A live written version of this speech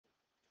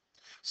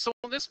So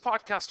in this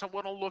podcast, I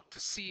want to look to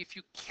see if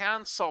you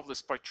can solve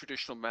this by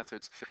traditional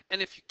methods.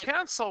 And if you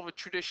can solve it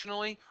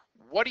traditionally,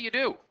 what do you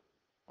do?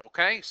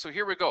 Okay, so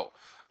here we go.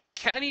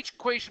 Can each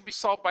equation be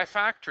solved by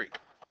factoring?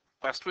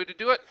 Best way to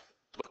do it,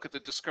 look at the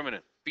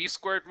discriminant. B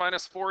squared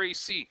minus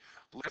 4ac.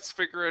 Let's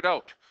figure it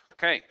out.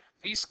 Okay,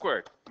 b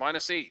squared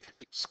minus 8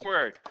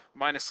 squared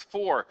minus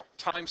 4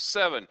 times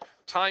 7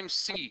 times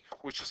c,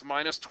 which is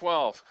minus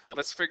 12.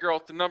 Let's figure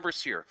out the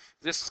numbers here.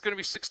 This is going to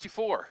be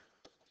 64.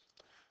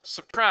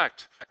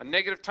 Subtract a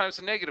negative times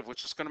a negative,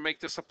 which is going to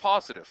make this a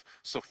positive.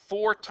 So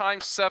 4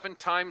 times 7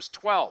 times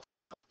 12.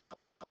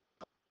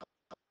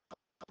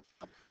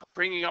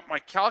 Bringing up my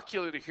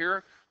calculator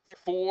here,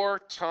 4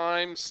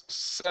 times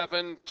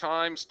 7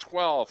 times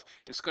 12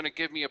 is going to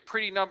give me a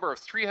pretty number of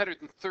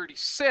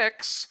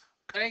 336.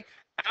 Okay,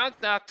 add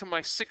that to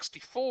my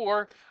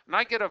 64, and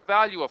I get a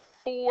value of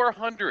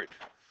 400.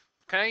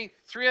 Okay,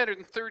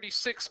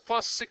 336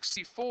 plus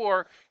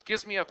 64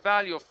 gives me a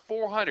value of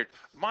 400.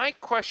 My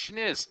question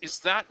is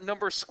that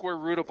number square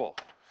rootable?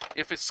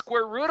 If it's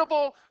square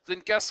rootable,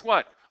 then guess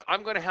what?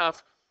 I'm going to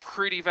have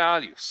pretty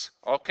values.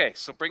 Okay,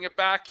 so bring it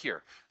back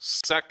here.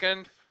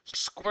 Second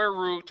square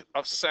root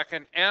of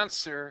second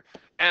answer,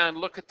 and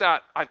look at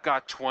that, I've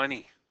got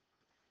 20.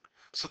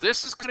 So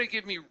this is going to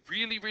give me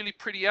really, really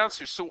pretty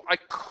answers. So I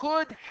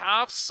could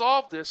have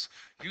solved this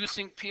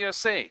using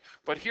PSA,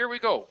 but here we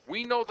go.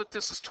 We know that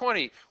this is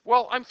 20.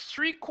 Well, I'm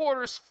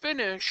 3/4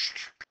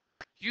 finished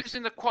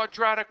using the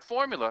quadratic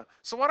formula.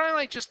 So why don't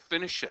I just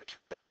finish it?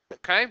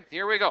 Okay,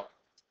 here we go.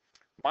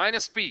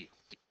 Minus b,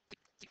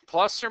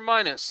 plus or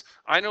minus.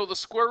 I know the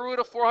square root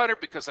of 400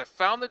 because I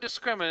found the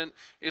discriminant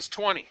is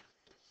 20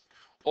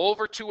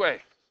 over 2a.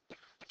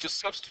 Just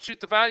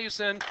substitute the values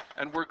in,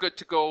 and we're good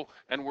to go,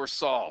 and we're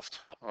solved.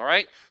 All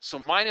right,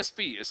 so minus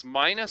b is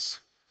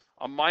minus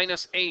a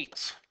minus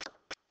 8,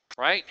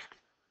 right?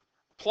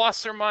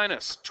 Plus or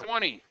minus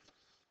 20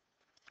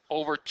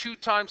 over 2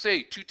 times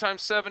 8. 2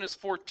 times 7 is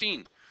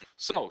 14.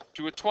 So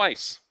do it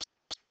twice.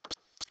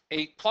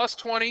 8 plus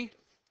 20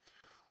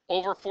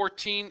 over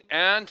 14,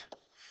 and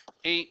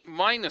 8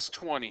 minus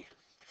 20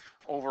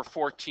 over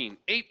 14.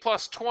 8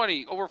 plus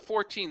 20 over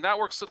 14, that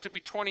works out to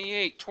be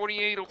 28.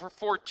 28 over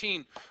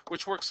 14,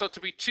 which works out to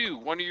be 2.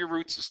 One of your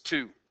roots is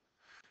 2.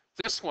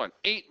 This one,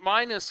 8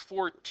 minus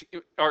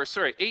 14, or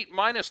sorry, 8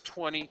 minus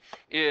 20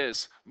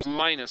 is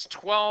minus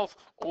 12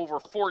 over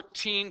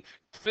 14,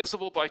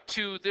 divisible by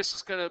 2. This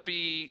is going to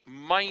be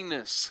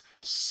minus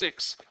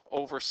 6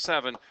 over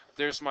 7.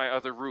 There's my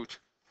other root.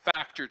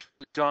 Factored,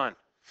 done.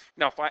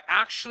 Now, if I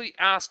actually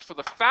asked for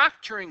the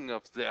factoring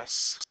of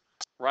this,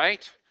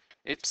 right,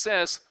 it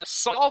says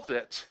solve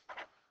it.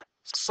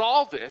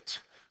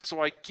 So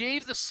I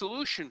gave the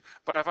solution,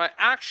 but if I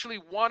actually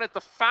wanted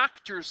the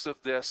factors of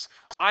this,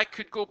 I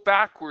could go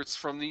backwards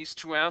from these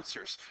two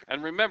answers.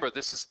 And remember,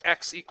 this is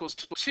x equals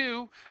to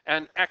 2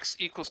 and x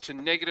equals to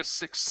negative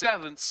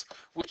 6/7,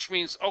 which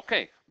means,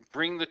 okay,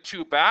 bring the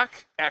 2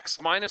 back. X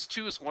minus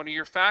 2 is one of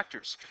your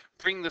factors.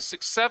 Bring the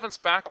 6/7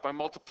 back by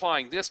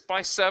multiplying this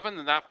by 7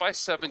 and that by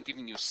 7,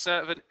 giving you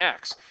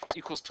 7x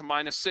equals to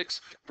minus 6.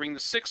 Bring the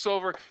 6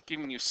 over,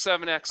 giving you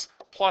 7x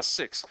plus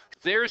 6.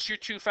 There's your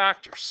two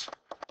factors.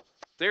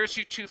 There's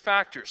your two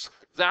factors.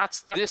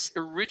 That's this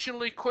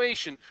original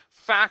equation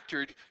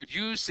factored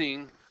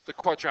using the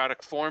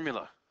quadratic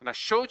formula. And I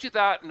showed you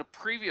that in a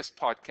previous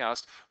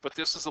podcast, but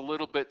this is a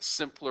little bit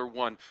simpler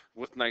one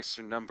with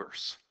nicer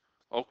numbers.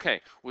 Okay,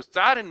 with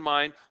that in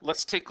mind,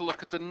 let's take a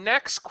look at the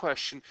next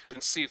question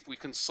and see if we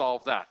can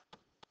solve that.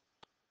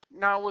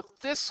 Now with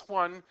this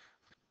one,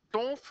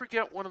 don't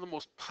forget one of the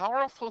most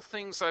powerful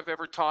things I've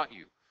ever taught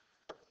you.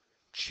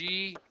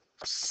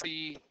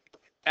 GCF.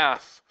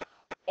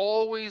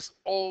 Always,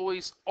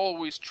 always,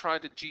 always try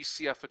to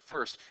GCF at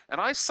first. And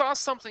I saw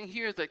something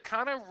here that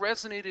kind of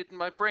resonated in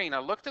my brain. I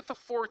looked at the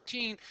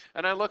 14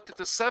 and I looked at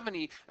the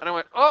 70 and I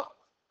went, oh,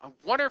 I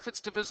wonder if it's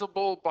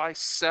divisible by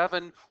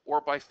 7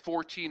 or by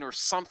 14 or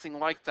something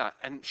like that.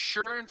 And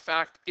sure, in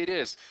fact, it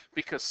is,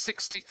 because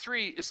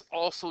 63 is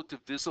also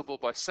divisible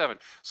by 7.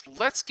 So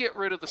let's get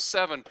rid of the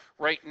 7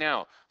 right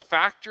now.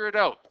 Factor it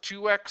out.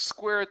 2x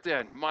squared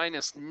then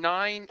minus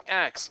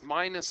 9x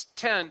minus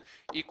 10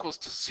 equals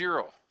to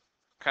 0.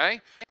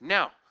 Okay,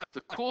 now the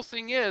cool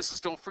thing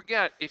is don't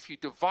forget, if you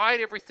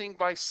divide everything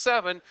by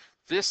 7,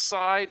 this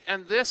side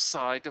and this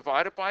side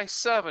divided by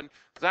 7,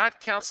 that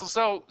cancels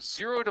out.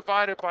 0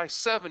 divided by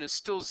 7 is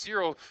still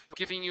 0,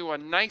 giving you a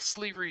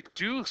nicely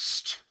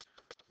reduced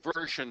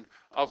version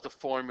of the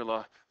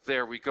formula.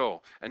 There we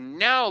go. And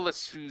now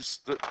let's use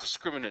the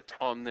discriminant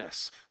on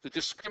this. The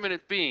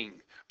discriminant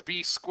being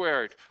b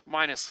squared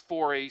minus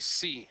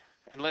 4ac.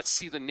 And let's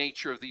see the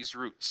nature of these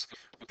roots.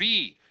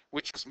 B,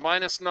 which is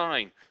minus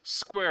 9,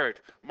 squared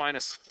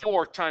minus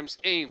 4 times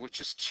a, which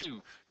is 2,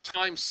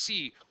 times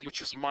c, which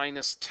is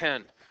minus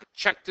 10.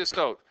 Check this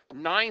out.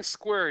 9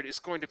 squared is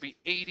going to be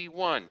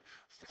 81.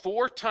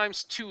 4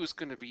 times 2 is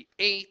going to be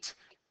 8.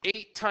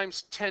 8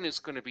 times 10 is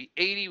going to be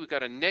 80. We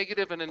got a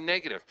negative and a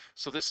negative.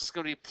 So this is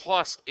going to be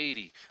plus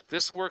 80.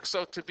 This works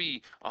out to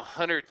be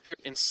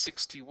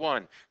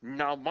 161.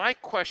 Now my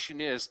question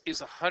is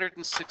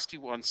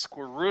 161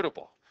 square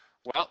rootable?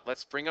 Well,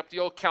 let's bring up the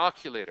old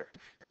calculator.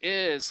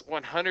 Is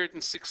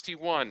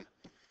 161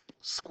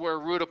 square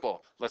rootable?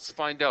 Let's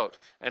find out.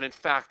 And in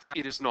fact,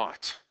 it is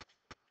not.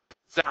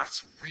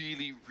 That's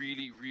really,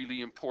 really,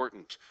 really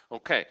important.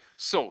 Okay,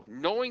 so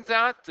knowing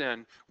that,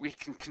 then we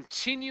can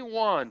continue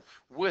on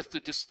with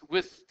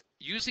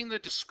using the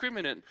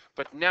discriminant,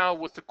 but now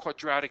with the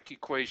quadratic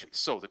equation.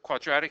 So the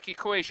quadratic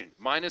equation,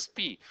 minus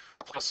b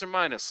plus or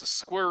minus the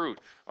square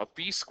root of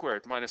b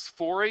squared minus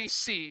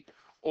 4ac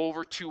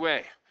over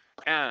 2a.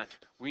 And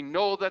we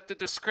know that the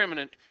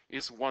discriminant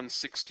is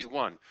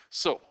 161.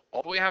 So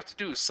all we have to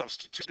do is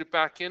substitute it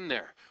back in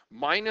there.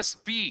 Minus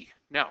b.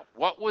 Now,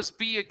 what was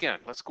b again?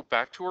 Let's go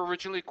back to our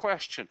original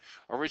question.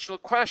 Original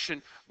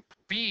question,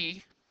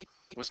 b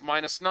was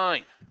minus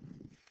 9.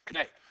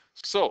 Okay,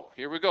 so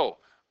here we go.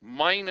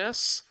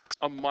 Minus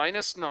a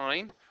minus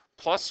 9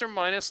 plus or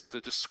minus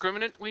the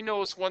discriminant we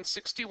know is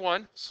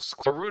 161. So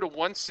square root of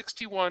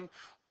 161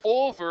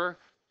 over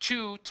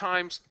 2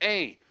 times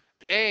a.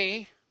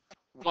 A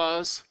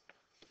was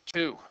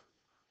 2.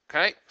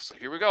 Okay, so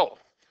here we go.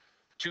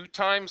 2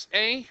 times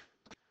a,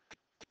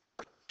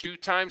 2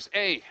 times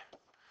a.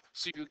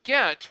 So you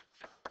get,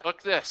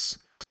 look this,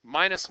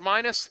 minus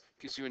minus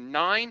gives you a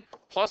 9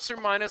 plus or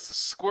minus the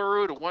square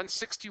root of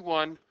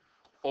 161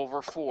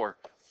 over 4.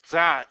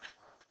 That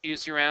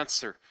is your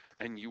answer,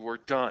 and you are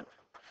done.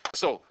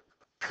 So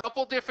a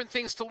couple different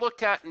things to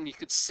look at, and you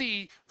could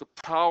see the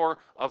power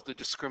of the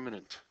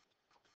discriminant.